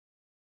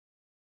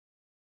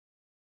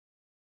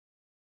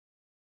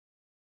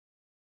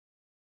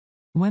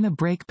When a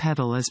brake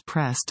pedal is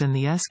pressed and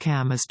the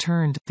S-cam is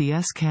turned, the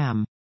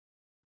S-cam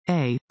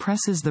A.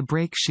 presses the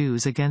brake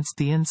shoes against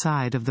the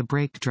inside of the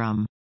brake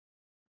drum.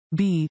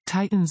 B.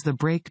 tightens the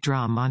brake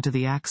drum onto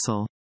the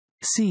axle.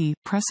 C.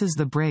 presses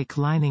the brake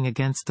lining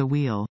against the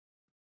wheel.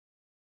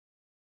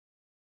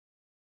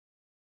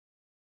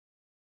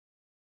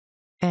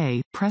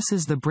 A.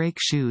 presses the brake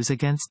shoes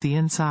against the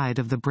inside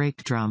of the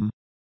brake drum.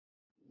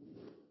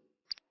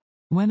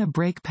 When a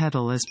brake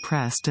pedal is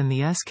pressed and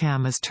the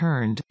S-cam is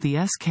turned, the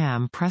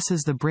S-cam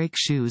presses the brake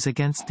shoes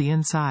against the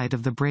inside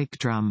of the brake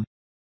drum.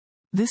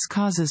 This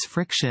causes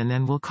friction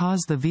and will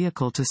cause the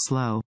vehicle to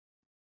slow.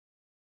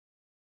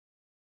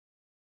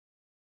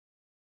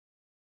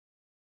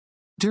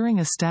 During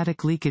a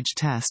static leakage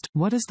test,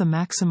 what is the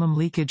maximum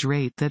leakage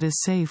rate that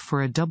is safe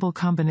for a double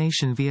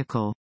combination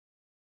vehicle?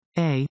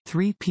 A.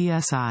 3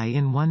 psi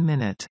in 1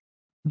 minute.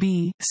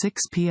 B.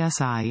 6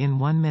 psi in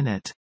 1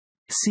 minute.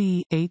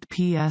 C. 8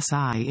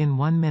 psi in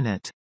 1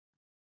 minute.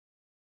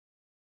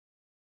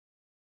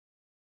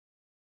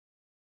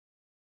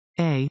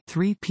 A.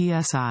 3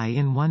 psi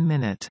in 1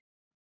 minute.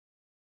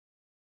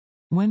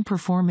 When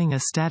performing a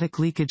static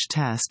leakage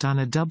test on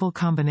a double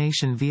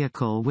combination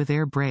vehicle with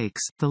air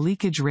brakes, the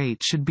leakage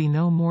rate should be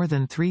no more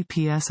than 3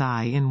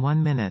 psi in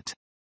 1 minute.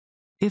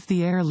 If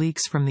the air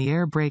leaks from the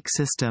air brake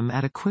system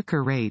at a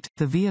quicker rate,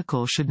 the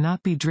vehicle should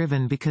not be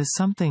driven because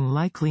something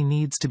likely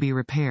needs to be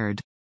repaired.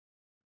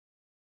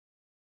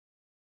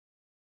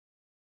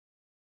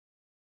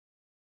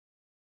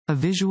 A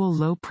visual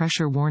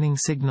low-pressure warning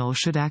signal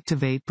should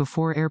activate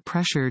before air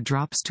pressure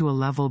drops to a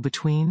level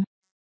between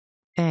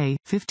A.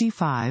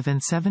 55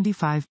 and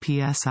 75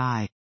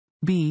 psi.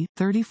 B.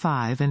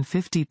 35 and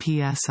 50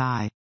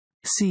 psi.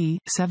 C.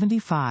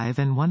 75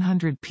 and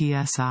 100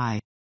 psi.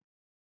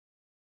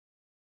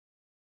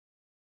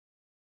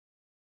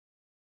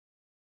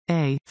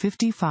 A.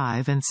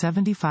 55 and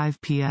 75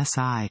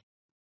 psi.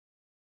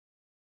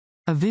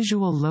 A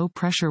visual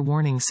low-pressure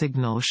warning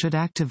signal should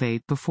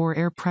activate before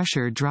air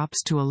pressure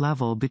drops to a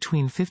level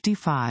between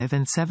 55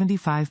 and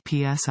 75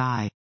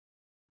 psi.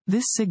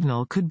 This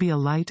signal could be a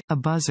light, a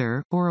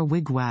buzzer, or a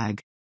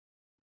wig-wag.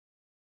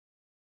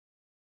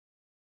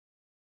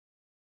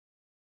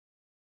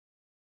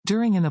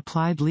 During an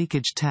applied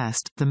leakage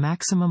test, the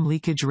maximum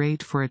leakage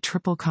rate for a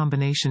triple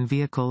combination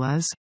vehicle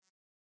is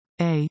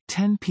A.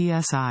 10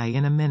 psi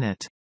in a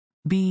minute.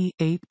 B.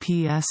 8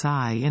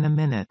 psi in a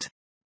minute.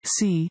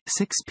 C.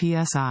 6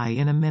 psi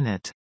in a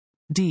minute.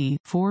 D.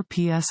 4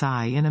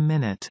 psi in a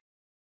minute.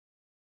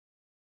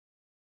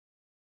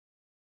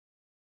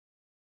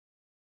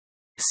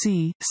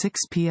 C. 6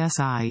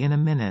 psi in a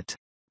minute.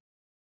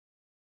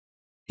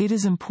 It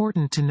is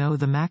important to know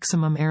the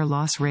maximum air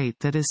loss rate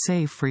that is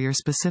safe for your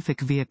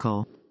specific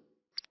vehicle.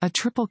 A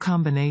triple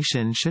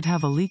combination should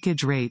have a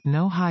leakage rate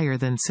no higher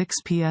than 6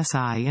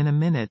 psi in a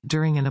minute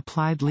during an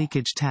applied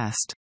leakage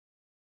test.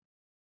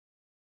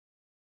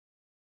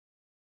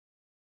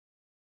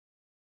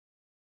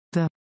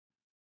 The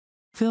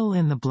fill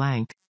in the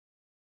blank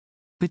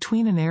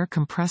between an air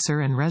compressor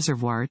and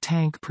reservoir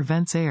tank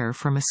prevents air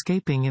from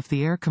escaping if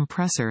the air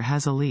compressor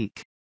has a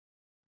leak.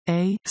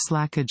 A.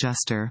 Slack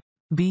adjuster.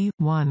 B.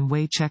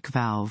 One-way check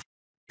valve.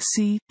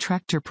 C.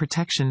 Tractor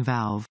protection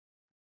valve.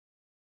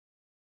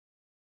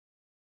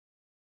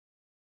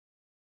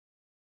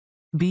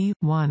 B.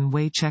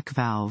 One-way check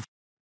valve.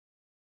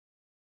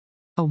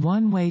 A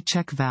one-way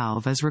check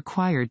valve is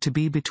required to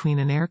be between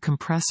an air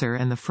compressor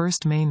and the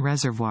first main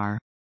reservoir.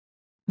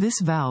 This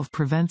valve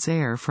prevents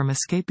air from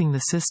escaping the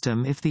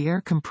system if the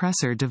air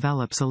compressor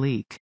develops a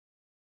leak.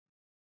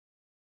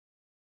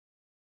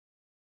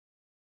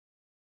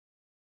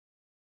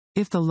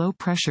 If the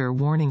low-pressure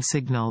warning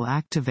signal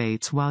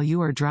activates while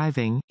you are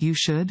driving, you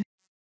should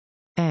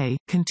A.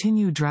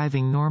 Continue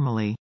driving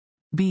normally.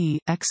 B.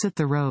 Exit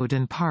the road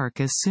and park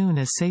as soon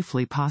as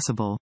safely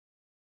possible.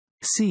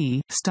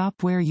 C.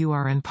 Stop where you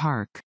are and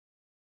park.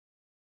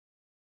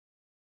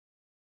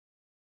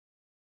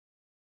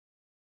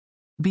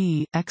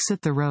 B.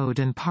 Exit the road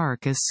and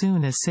park as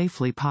soon as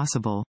safely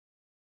possible.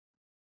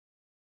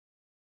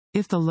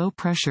 If the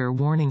low-pressure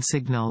warning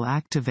signal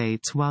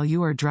activates while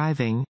you are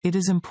driving, it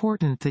is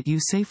important that you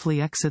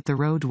safely exit the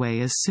roadway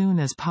as soon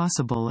as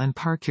possible and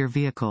park your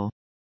vehicle.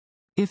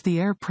 If the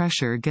air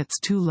pressure gets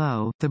too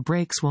low, the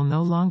brakes will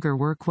no longer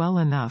work well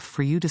enough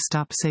for you to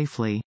stop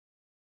safely.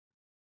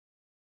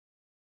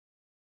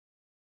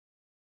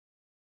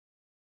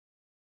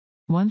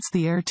 Once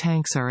the air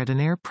tanks are at an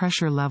air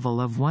pressure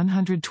level of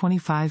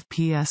 125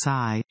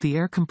 psi, the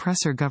air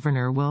compressor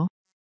governor will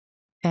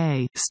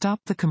A.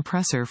 Stop the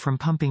compressor from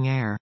pumping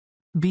air.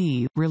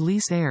 B.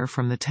 Release air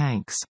from the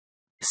tanks.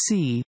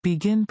 C.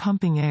 Begin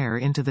pumping air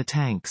into the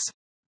tanks.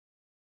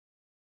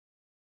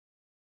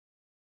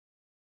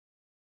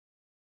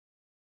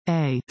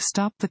 A.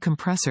 Stop the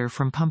compressor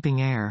from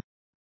pumping air.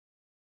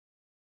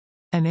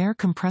 An air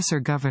compressor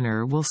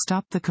governor will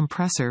stop the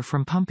compressor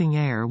from pumping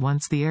air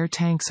once the air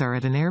tanks are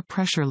at an air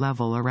pressure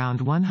level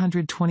around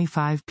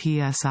 125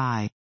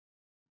 psi.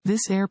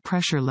 This air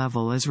pressure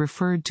level is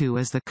referred to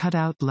as the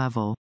cutout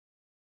level.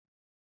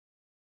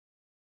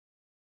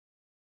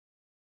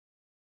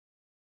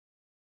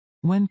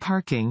 When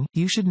parking,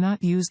 you should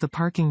not use the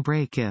parking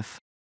brake if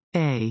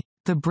A.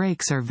 The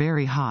brakes are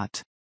very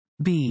hot.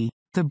 B.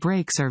 The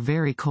brakes are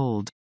very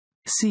cold.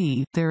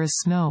 C. There is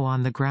snow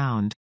on the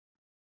ground.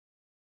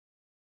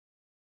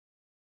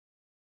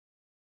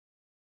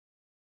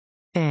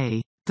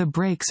 A. The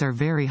brakes are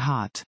very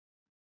hot.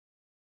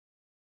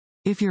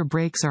 If your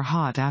brakes are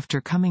hot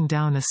after coming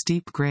down a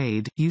steep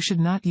grade, you should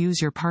not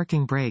use your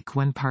parking brake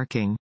when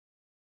parking.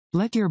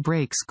 Let your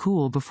brakes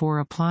cool before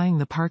applying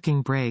the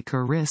parking brake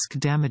or risk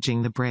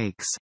damaging the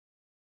brakes.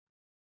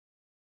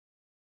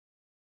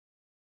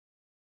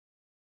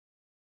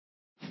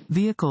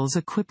 Vehicles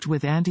equipped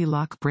with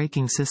anti-lock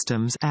braking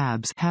systems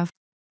 (ABS) have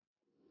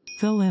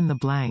fill in the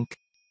blank.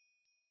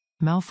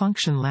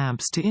 Malfunction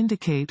lamps to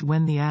indicate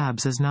when the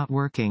ABS is not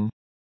working.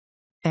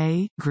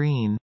 A.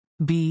 Green.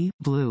 B.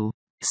 Blue.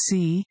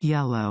 C.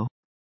 Yellow.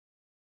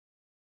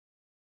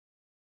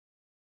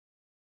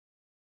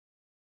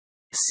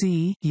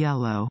 C.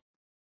 Yellow.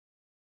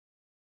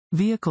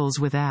 Vehicles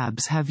with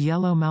ABS have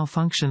yellow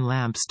malfunction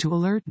lamps to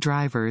alert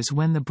drivers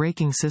when the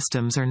braking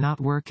systems are not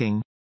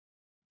working.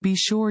 Be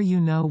sure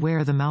you know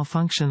where the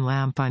malfunction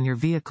lamp on your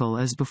vehicle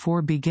is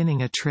before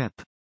beginning a trip.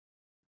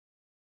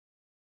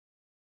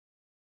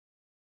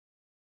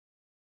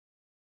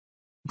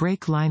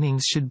 Brake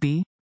linings should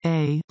be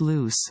A.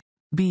 Loose.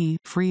 B.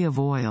 Free of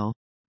oil.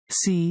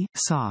 C.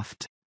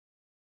 Soft.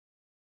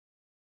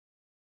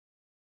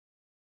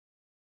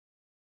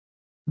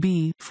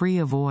 B. Free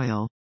of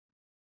oil.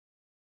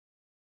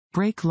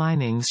 Brake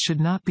linings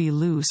should not be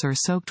loose or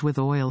soaked with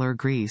oil or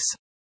grease.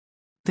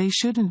 They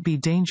shouldn't be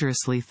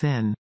dangerously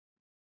thin.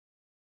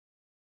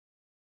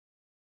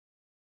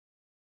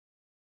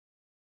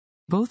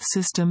 Both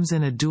systems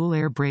in a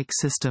dual-air brake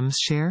systems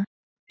share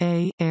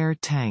A. Air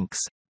tanks.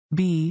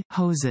 B.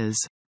 Hoses.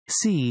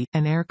 C.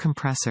 An air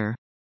compressor.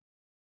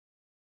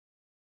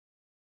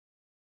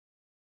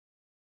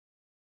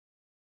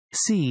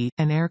 C.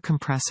 An air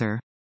compressor.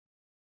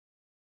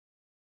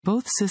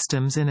 Both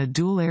systems in a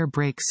dual-air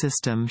brake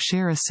system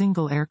share a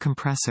single air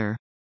compressor.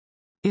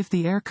 If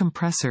the air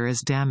compressor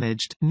is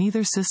damaged,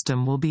 neither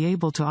system will be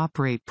able to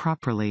operate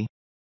properly.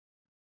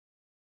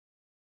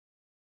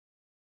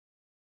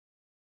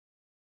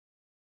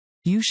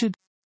 You should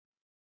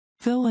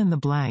fill in the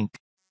blank.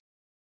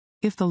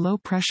 If the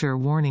low-pressure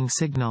warning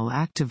signal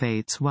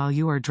activates while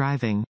you are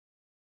driving.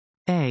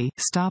 A.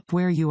 Stop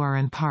where you are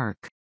and park.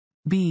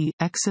 B.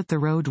 Exit the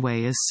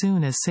roadway as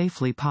soon as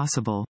safely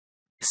possible.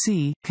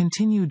 C.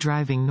 Continue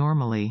driving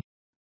normally.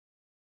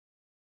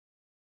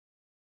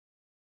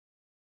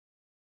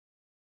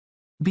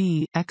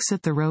 B.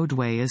 Exit the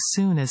roadway as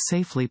soon as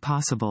safely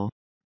possible.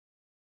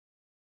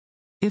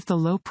 If the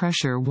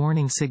low-pressure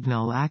warning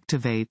signal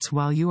activates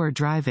while you are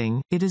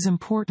driving, it is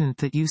important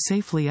that you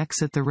safely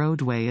exit the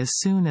roadway as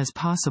soon as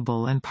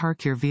possible and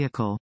park your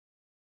vehicle.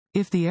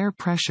 If the air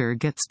pressure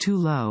gets too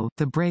low,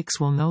 the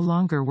brakes will no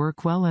longer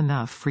work well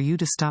enough for you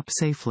to stop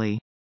safely.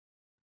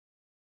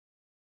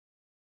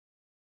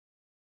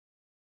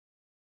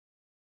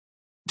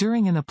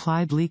 During an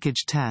applied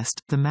leakage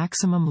test, the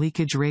maximum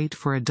leakage rate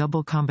for a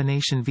double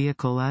combination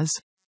vehicle is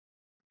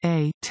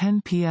A.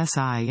 10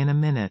 psi in a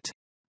minute.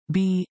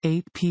 B.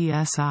 8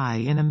 psi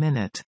in a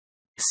minute.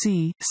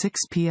 C. 6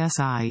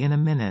 psi in a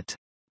minute.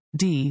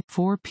 D.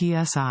 4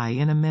 psi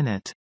in a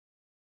minute.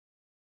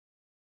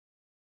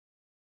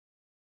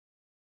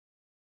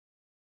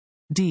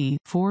 D.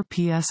 4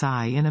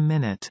 psi in a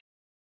minute.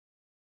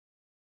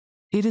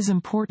 It is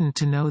important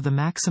to know the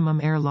maximum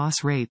air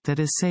loss rate that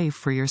is safe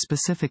for your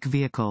specific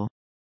vehicle.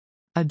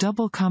 A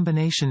double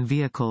combination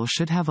vehicle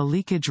should have a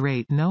leakage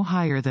rate no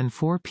higher than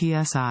 4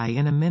 psi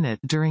in a minute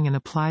during an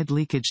applied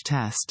leakage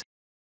test.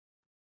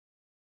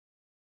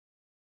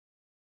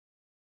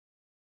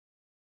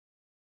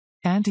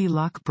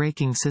 Anti-lock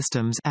braking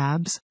systems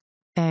 (ABS).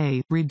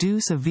 A.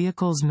 Reduce a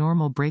vehicle's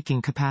normal braking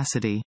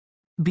capacity.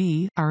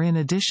 B. Are in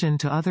addition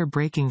to other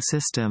braking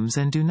systems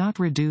and do not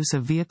reduce a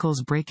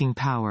vehicle's braking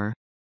power.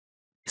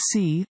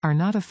 C. Are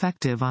not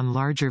effective on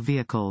larger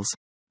vehicles.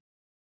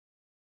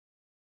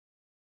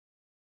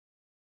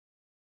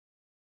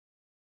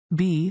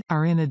 B.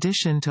 Are in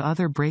addition to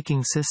other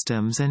braking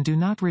systems and do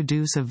not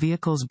reduce a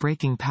vehicle's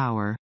braking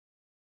power.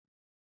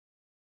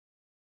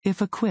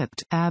 If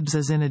equipped, ABS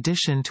is in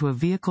addition to a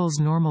vehicle's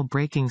normal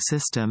braking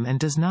system and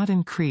does not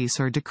increase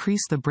or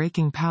decrease the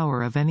braking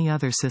power of any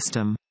other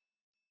system.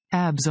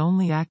 ABS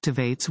only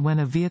activates when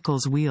a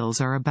vehicle's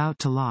wheels are about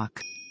to lock.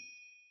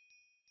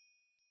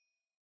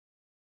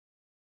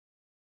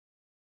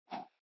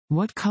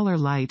 What color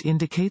light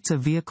indicates a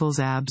vehicle's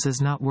ABS is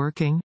not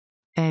working?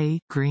 A.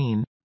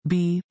 Green.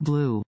 B.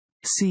 Blue.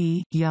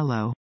 C.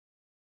 Yellow.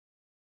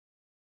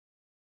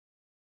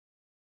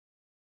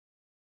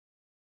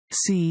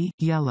 C.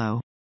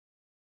 Yellow.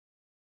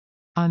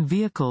 On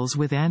vehicles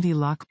with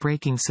anti-lock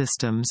braking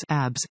systems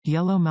 (ABS),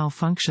 yellow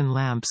malfunction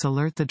lamps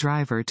alert the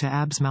driver to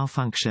ABS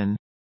malfunction.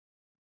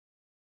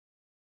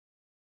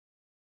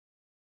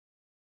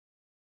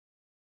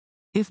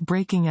 If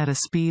braking at a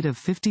speed of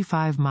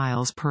 55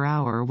 miles per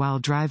hour while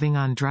driving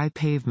on dry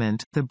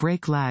pavement, the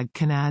brake lag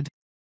can add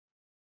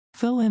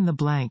Fill in the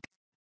blank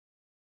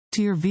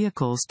to your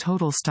vehicle's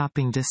total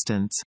stopping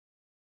distance.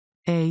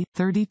 A.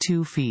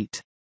 32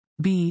 feet.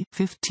 B.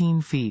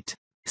 15 feet.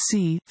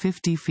 C.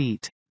 50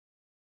 feet.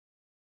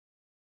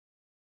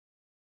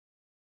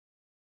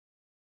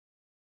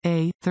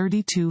 A.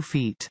 32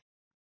 feet.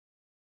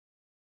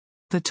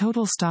 The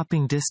total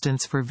stopping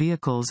distance for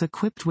vehicles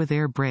equipped with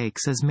air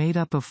brakes is made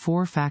up of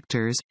four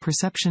factors: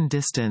 perception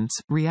distance,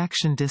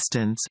 reaction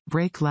distance,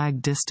 brake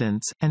lag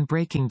distance, and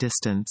braking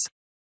distance.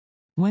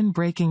 When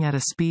braking at a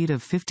speed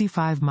of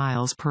 55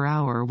 miles per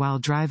hour while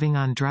driving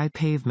on dry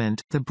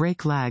pavement, the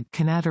brake lag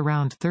can add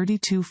around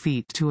 32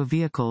 feet to a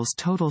vehicle's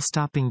total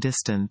stopping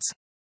distance.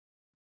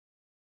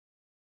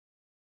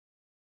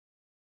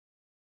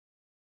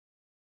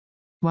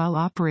 While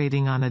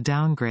operating on a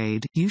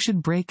downgrade, you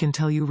should brake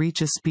until you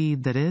reach a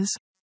speed that is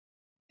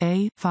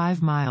A.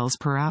 5 miles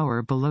per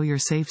hour below your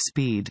safe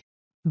speed.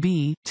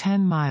 B.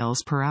 10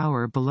 miles per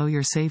hour below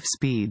your safe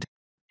speed.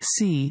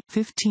 C.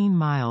 15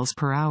 miles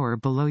per hour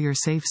below your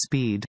safe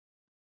speed.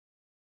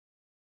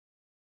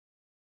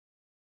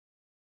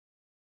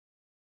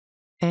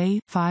 A.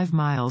 5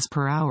 miles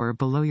per hour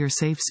below your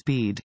safe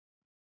speed.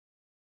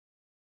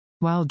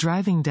 While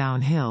driving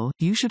downhill,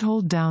 you should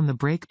hold down the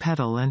brake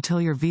pedal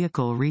until your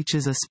vehicle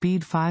reaches a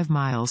speed 5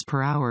 miles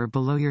per hour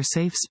below your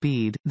safe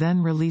speed,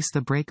 then release the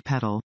brake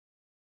pedal.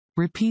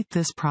 Repeat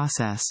this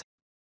process.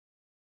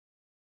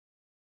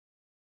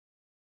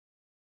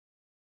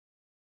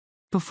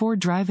 Before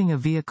driving a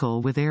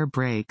vehicle with air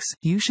brakes,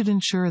 you should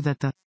ensure that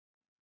the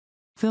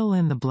fill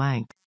in the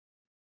blank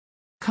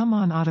come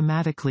on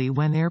automatically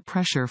when air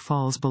pressure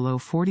falls below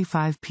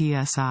 45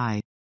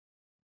 psi.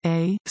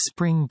 A.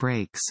 Spring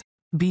brakes.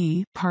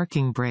 B.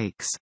 Parking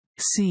brakes.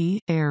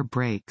 C. Air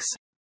brakes.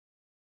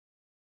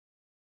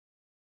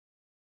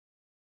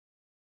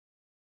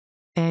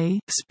 A.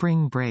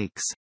 Spring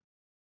brakes.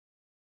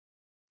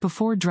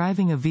 Before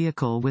driving a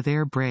vehicle with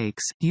air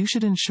brakes, you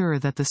should ensure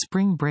that the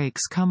spring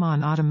brakes come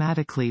on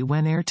automatically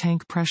when air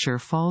tank pressure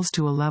falls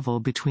to a level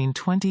between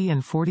 20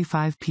 and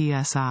 45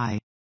 psi.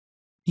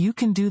 You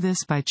can do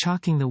this by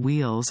chalking the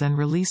wheels and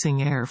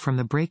releasing air from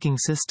the braking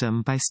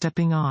system by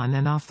stepping on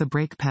and off the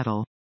brake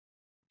pedal.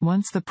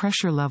 Once the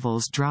pressure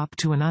levels drop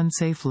to an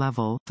unsafe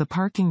level, the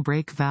parking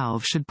brake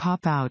valve should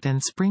pop out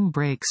and spring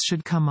brakes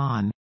should come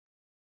on.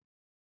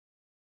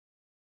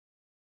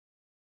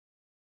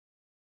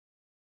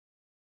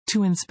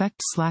 To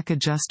inspect slack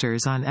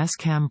adjusters on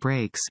S-cam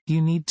brakes,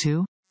 you need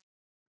to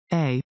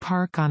A.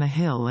 Park on a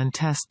hill and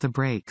test the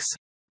brakes.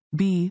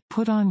 B.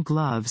 Put on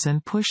gloves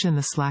and push in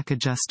the slack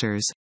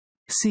adjusters.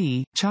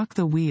 C. Chalk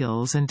the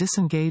wheels and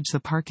disengage the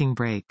parking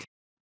brake.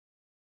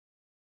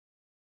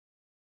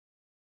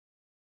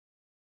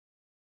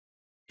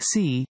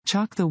 C.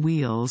 Chalk the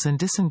wheels and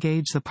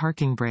disengage the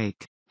parking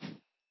brake.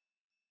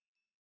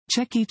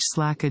 Check each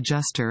slack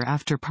adjuster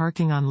after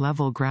parking on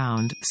level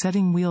ground,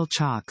 setting wheel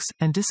chocks,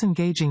 and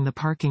disengaging the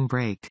parking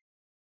brake.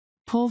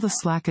 Pull the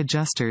slack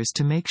adjusters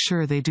to make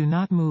sure they do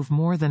not move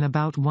more than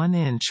about 1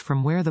 inch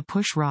from where the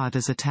push rod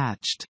is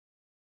attached.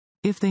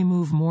 If they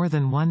move more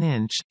than 1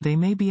 inch, they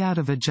may be out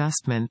of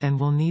adjustment and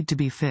will need to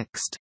be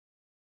fixed.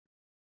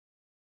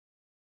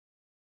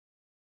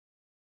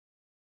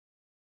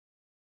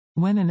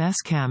 When an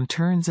S-cam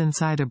turns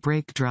inside a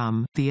brake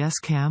drum, the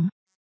S-cam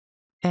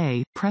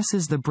A.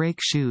 Presses the brake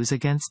shoes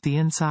against the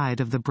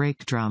inside of the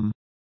brake drum.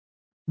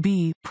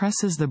 B.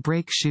 Presses the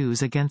brake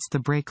shoes against the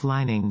brake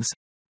linings.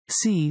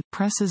 C.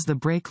 Presses the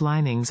brake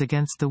linings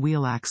against the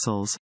wheel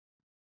axles.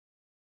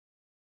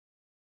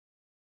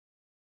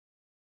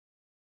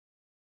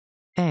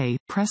 A.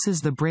 Presses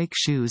the brake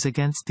shoes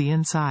against the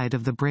inside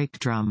of the brake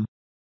drum.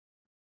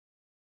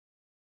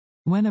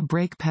 When a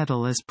brake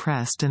pedal is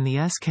pressed and the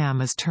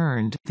S-cam is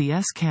turned, the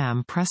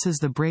S-cam presses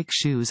the brake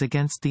shoes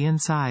against the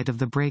inside of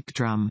the brake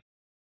drum.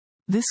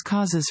 This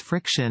causes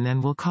friction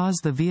and will cause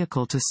the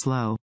vehicle to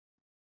slow.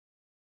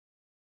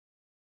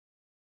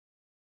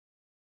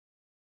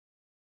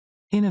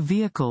 In a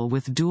vehicle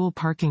with dual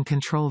parking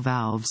control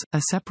valves,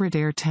 a separate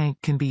air tank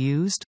can be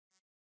used.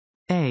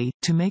 A.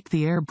 To make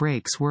the air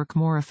brakes work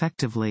more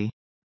effectively.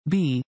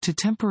 B. To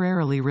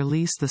temporarily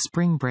release the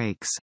spring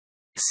brakes.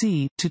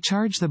 C. To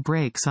charge the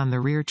brakes on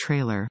the rear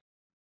trailer.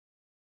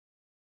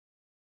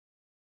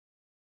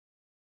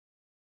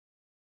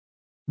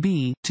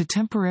 B. To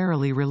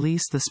temporarily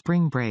release the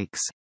spring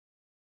brakes.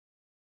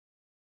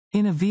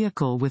 In a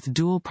vehicle with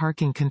dual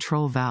parking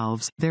control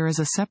valves, there is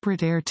a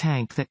separate air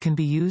tank that can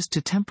be used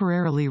to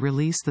temporarily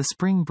release the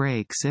spring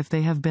brakes if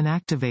they have been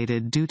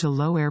activated due to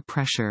low air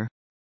pressure.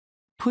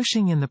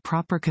 Pushing in the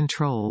proper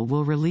control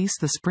will release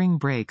the spring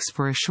brakes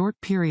for a short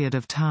period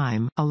of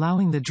time,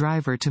 allowing the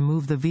driver to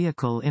move the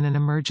vehicle in an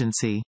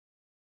emergency.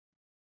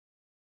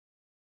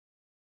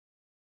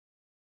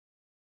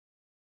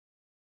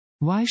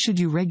 Why should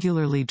you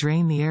regularly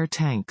drain the air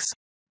tanks?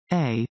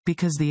 A.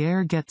 Because the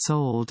air gets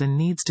old and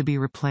needs to be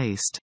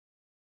replaced.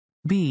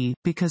 B.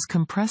 Because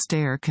compressed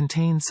air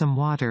contains some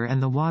water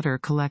and the water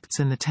collects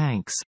in the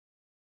tanks.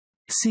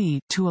 C.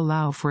 To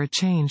allow for a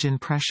change in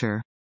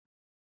pressure.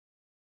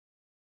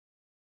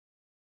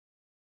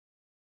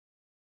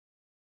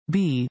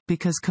 B.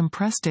 Because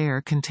compressed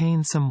air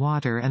contains some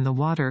water and the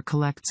water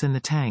collects in the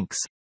tanks.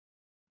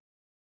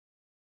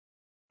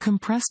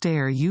 Compressed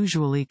air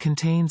usually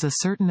contains a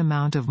certain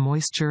amount of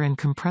moisture and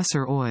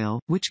compressor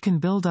oil, which can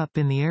build up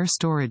in the air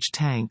storage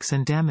tanks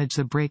and damage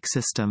the brake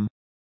system.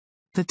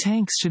 The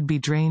tanks should be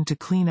drained to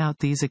clean out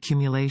these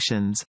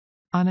accumulations.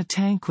 On a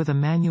tank with a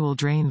manual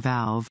drain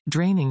valve,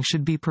 draining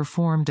should be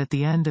performed at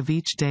the end of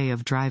each day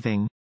of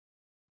driving.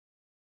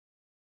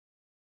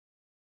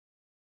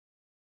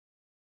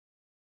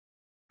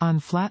 On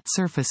flat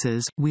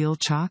surfaces, wheel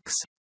chocks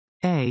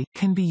A.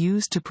 Can be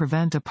used to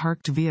prevent a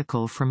parked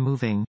vehicle from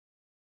moving.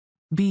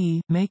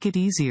 B. Make it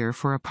easier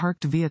for a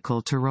parked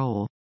vehicle to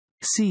roll.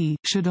 C.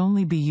 Should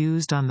only be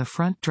used on the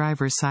front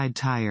driver's side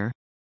tire.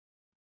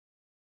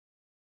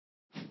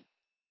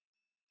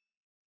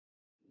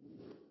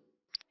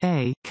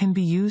 A. Can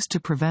be used to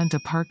prevent a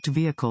parked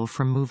vehicle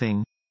from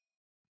moving.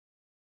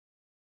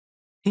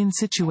 In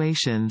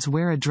situations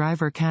where a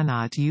driver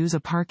cannot use a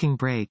parking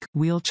brake,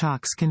 wheel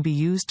chocks can be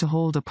used to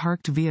hold a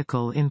parked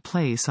vehicle in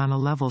place on a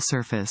level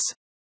surface.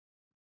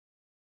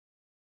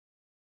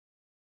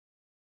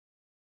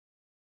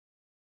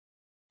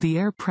 The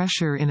air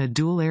pressure in a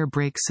dual air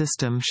brake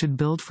system should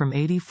build from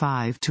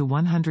 85 to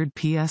 100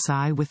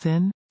 psi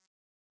within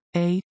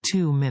A.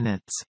 2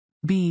 minutes.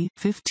 B.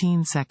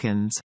 15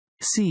 seconds.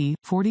 C.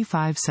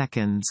 45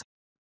 seconds.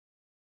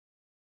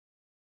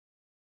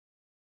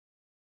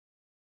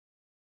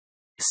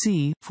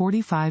 C.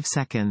 45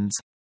 seconds.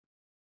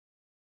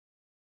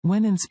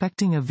 When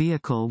inspecting a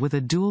vehicle with a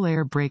dual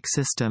air brake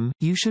system,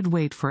 you should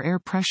wait for air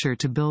pressure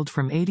to build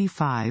from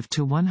 85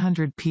 to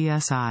 100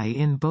 psi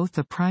in both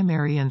the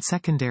primary and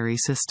secondary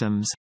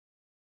systems.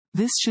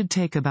 This should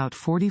take about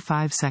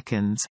 45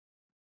 seconds.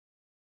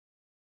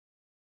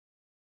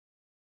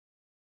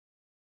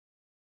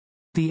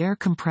 The air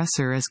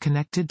compressor is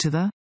connected to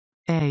the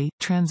A.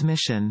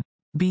 Transmission,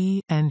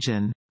 B.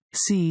 Engine,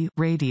 C.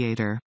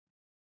 Radiator.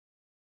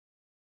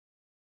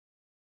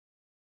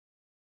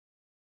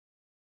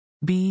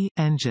 B.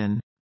 Engine.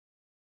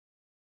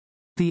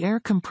 The air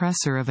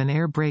compressor of an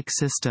air brake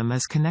system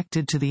is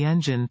connected to the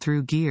engine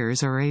through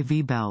gears or a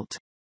V-belt.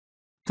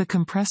 The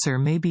compressor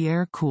may be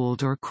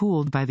air-cooled or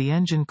cooled by the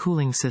engine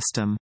cooling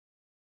system.